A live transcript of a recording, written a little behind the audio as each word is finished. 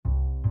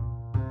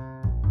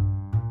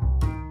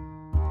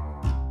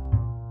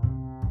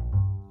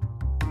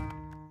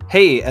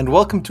Hey, and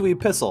welcome to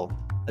Epistle,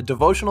 a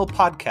devotional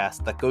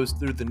podcast that goes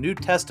through the New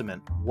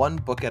Testament one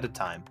book at a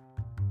time.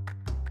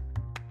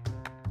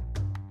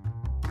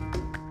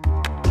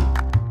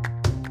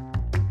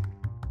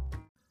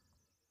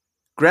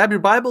 Grab your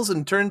Bibles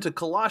and turn to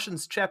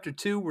Colossians chapter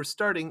 2. We're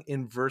starting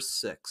in verse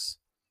 6.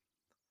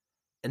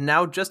 And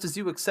now, just as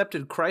you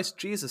accepted Christ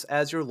Jesus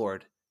as your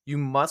Lord, you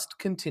must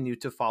continue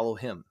to follow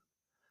him.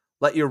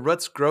 Let your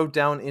roots grow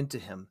down into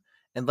him,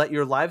 and let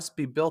your lives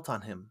be built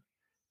on him.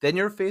 Then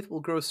your faith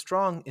will grow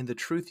strong in the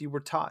truth you were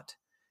taught,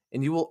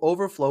 and you will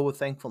overflow with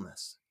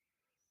thankfulness.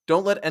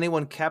 Don't let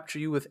anyone capture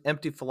you with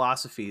empty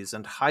philosophies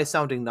and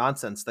high-sounding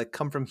nonsense that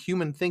come from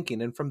human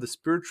thinking and from the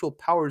spiritual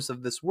powers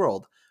of this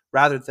world,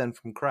 rather than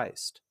from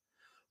Christ.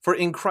 For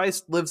in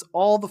Christ lives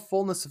all the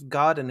fullness of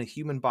God in a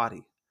human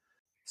body.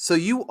 So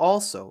you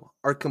also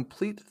are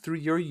complete through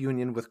your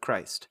union with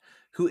Christ,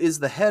 who is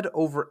the head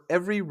over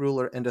every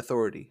ruler and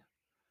authority.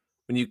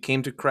 When you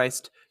came to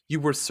Christ, you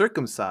were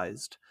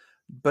circumcised,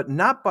 but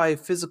not by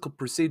physical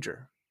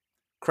procedure.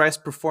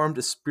 Christ performed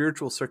a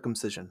spiritual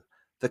circumcision,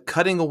 the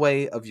cutting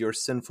away of your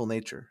sinful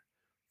nature.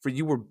 For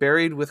you were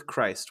buried with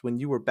Christ when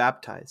you were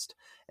baptized,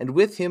 and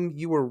with him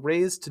you were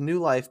raised to new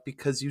life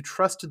because you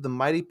trusted the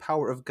mighty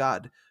power of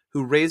God,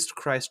 who raised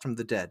Christ from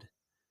the dead.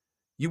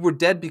 You were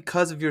dead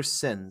because of your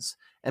sins,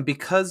 and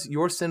because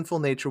your sinful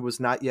nature was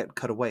not yet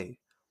cut away.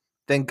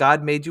 Then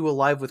God made you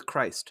alive with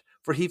Christ,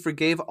 for he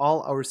forgave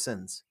all our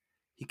sins.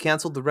 He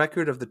canceled the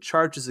record of the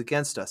charges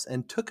against us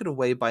and took it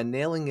away by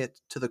nailing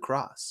it to the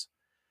cross.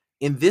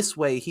 In this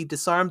way, he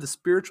disarmed the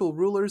spiritual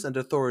rulers and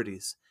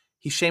authorities.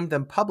 He shamed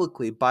them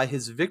publicly by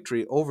his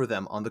victory over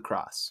them on the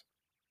cross.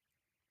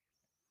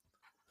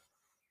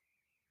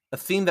 A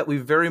theme that we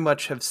very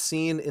much have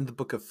seen in the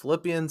book of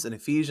Philippians and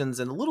Ephesians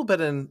and a little bit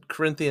in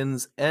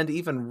Corinthians and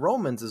even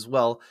Romans as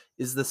well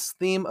is this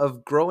theme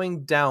of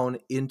growing down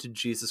into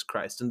Jesus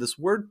Christ. And this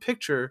word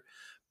picture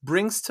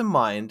brings to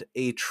mind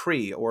a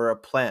tree or a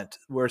plant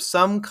where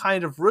some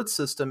kind of root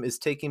system is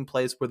taking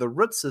place, where the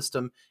root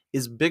system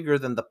is bigger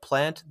than the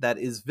plant that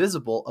is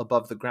visible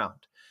above the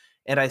ground.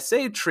 And I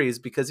say trees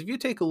because if you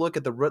take a look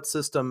at the root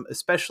system,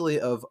 especially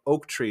of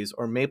oak trees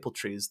or maple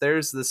trees,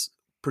 there's this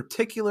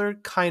particular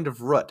kind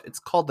of root. It's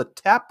called the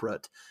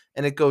taproot,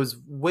 and it goes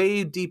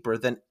way deeper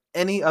than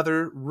any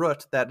other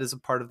root that is a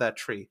part of that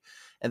tree.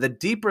 And the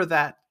deeper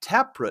that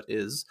taproot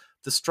is,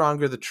 the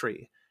stronger the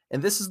tree.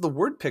 And this is the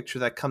word picture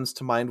that comes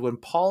to mind when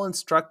Paul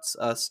instructs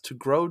us to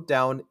grow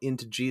down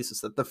into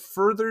Jesus, that the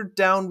further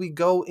down we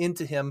go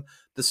into him,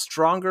 the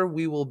stronger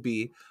we will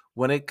be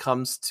when it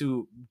comes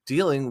to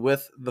dealing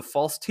with the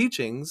false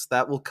teachings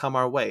that will come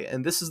our way.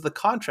 And this is the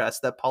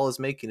contrast that Paul is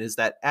making, is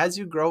that as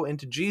you grow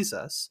into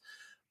Jesus,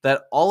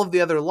 that all of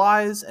the other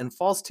lies and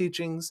false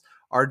teachings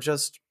are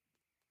just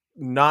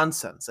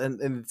nonsense.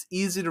 And it's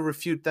easy to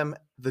refute them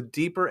the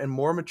deeper and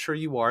more mature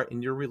you are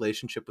in your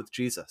relationship with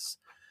Jesus.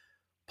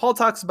 Paul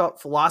talks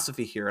about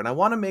philosophy here, and I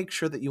want to make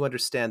sure that you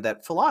understand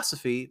that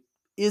philosophy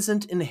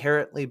isn't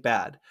inherently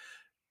bad.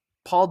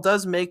 Paul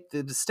does make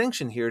the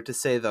distinction here to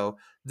say, though,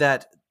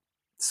 that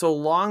so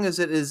long as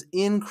it is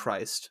in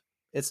Christ,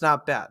 it's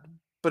not bad.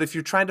 But if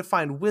you're trying to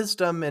find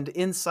wisdom and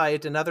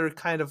insight and other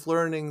kind of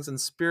learnings and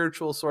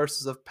spiritual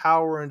sources of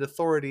power and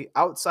authority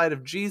outside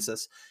of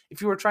Jesus, if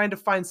you are trying to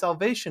find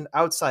salvation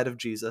outside of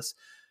Jesus,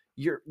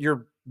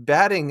 you're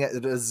batting at a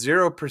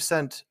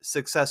 0%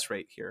 success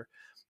rate here.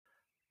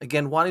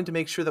 Again, wanting to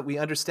make sure that we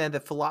understand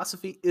that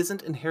philosophy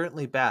isn't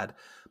inherently bad,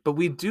 but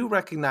we do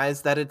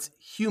recognize that it's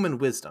human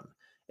wisdom.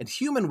 And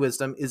human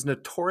wisdom is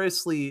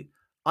notoriously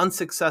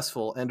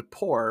unsuccessful and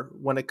poor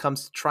when it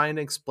comes to trying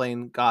to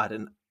explain God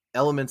and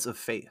elements of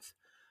faith.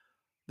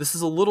 This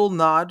is a little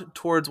nod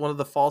towards one of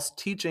the false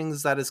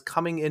teachings that is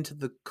coming into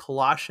the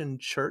Colossian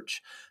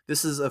church.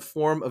 This is a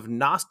form of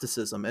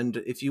Gnosticism. And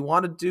if you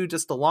want to do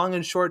just a long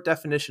and short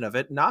definition of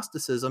it,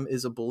 Gnosticism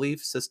is a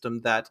belief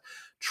system that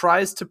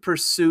tries to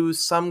pursue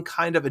some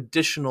kind of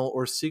additional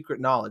or secret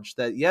knowledge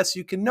that, yes,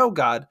 you can know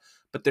God,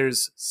 but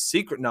there's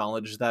secret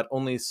knowledge that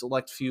only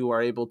select few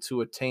are able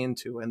to attain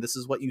to. And this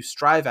is what you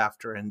strive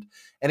after. And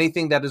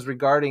anything that is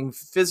regarding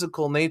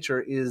physical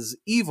nature is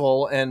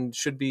evil and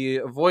should be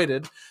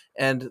avoided.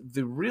 And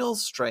the real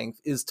strength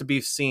is to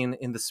be seen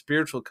in the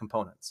spiritual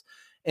components.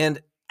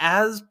 And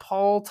as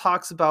Paul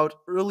talks about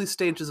early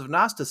stages of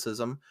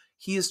Gnosticism,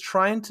 he is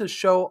trying to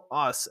show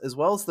us, as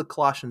well as the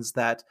Colossians,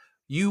 that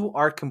you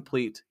are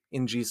complete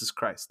in Jesus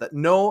Christ, that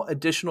no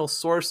additional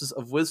sources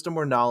of wisdom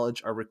or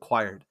knowledge are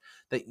required,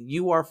 that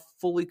you are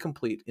fully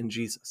complete in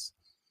Jesus.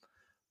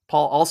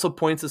 Paul also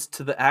points us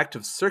to the act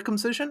of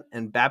circumcision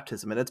and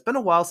baptism. And it's been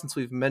a while since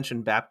we've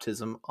mentioned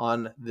baptism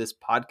on this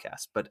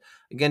podcast. But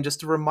again,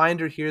 just a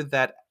reminder here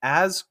that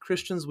as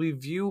Christians, we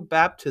view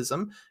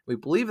baptism, we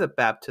believe that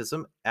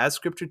baptism, as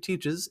Scripture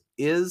teaches,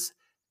 is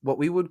what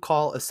we would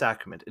call a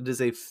sacrament. It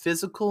is a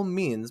physical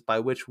means by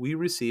which we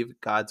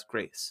receive God's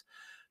grace.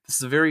 This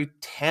is a very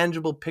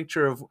tangible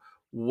picture of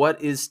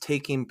what is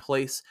taking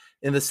place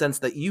in the sense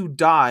that you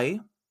die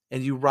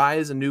and you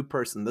rise a new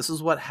person. This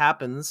is what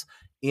happens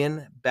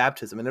in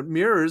baptism, and it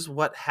mirrors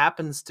what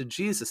happens to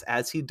Jesus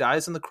as he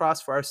dies on the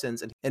cross for our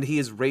sins and he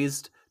is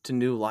raised to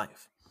new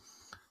life.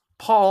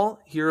 Paul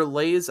here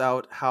lays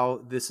out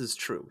how this is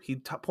true. He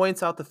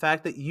points out the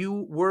fact that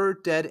you were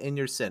dead in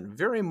your sin,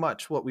 very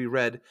much what we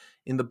read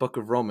in the book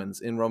of Romans,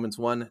 in Romans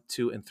 1,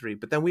 2, and 3.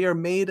 But then we are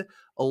made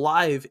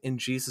alive in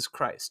Jesus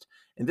Christ.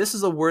 And this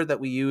is a word that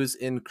we use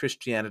in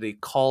Christianity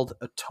called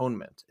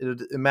atonement.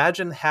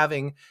 Imagine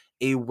having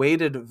a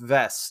weighted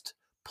vest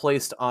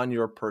placed on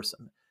your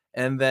person.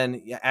 And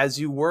then as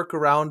you work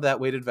around that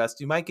weighted vest,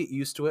 you might get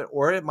used to it,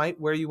 or it might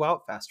wear you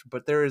out faster.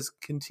 But there is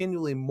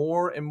continually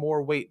more and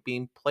more weight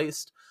being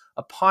placed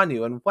upon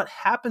you. And what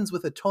happens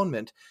with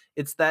atonement,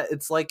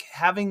 it's like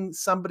having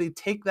somebody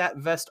take that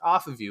vest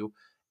off of you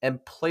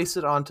and place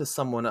it onto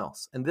someone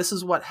else. And this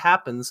is what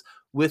happens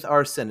with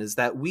our sin, is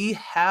that we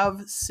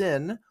have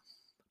sin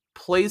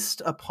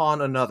placed upon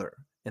another,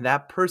 and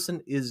that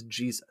person is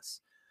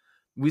Jesus.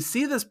 We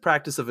see this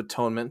practice of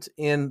atonement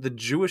in the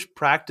Jewish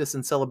practice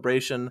and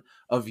celebration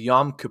of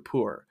Yom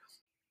Kippur.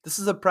 This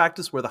is a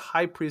practice where the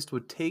high priest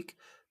would take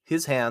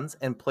his hands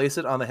and place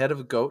it on the head of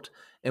a goat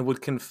and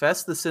would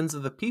confess the sins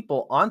of the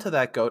people onto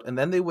that goat, and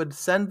then they would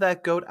send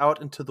that goat out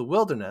into the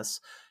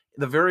wilderness.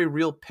 The very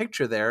real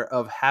picture there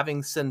of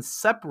having sins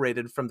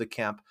separated from the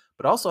camp,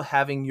 but also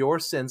having your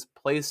sins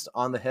placed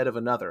on the head of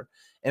another.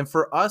 And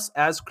for us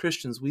as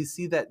Christians, we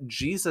see that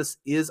Jesus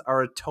is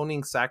our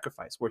atoning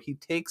sacrifice, where he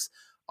takes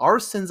our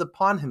sins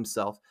upon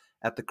himself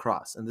at the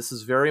cross. And this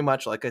is very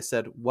much, like I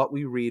said, what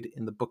we read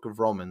in the book of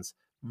Romans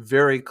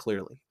very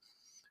clearly.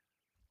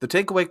 The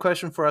takeaway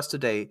question for us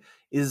today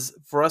is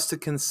for us to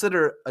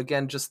consider,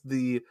 again, just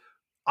the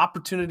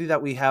opportunity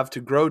that we have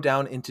to grow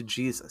down into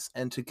Jesus,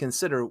 and to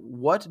consider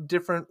what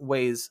different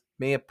ways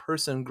may a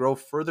person grow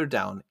further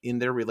down in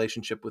their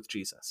relationship with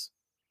Jesus.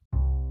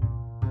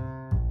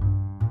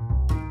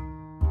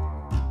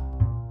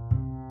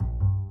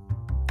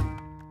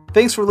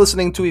 Thanks for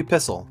listening to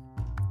Epistle.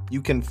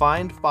 You can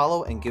find,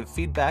 follow, and give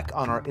feedback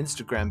on our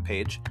Instagram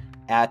page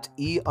at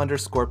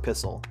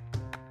 @e_pistle.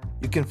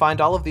 You can find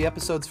all of the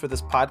episodes for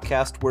this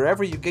podcast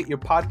wherever you get your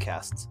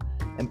podcasts,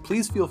 and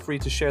please feel free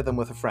to share them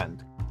with a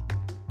friend.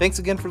 Thanks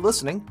again for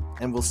listening,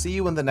 and we'll see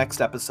you in the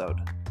next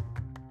episode.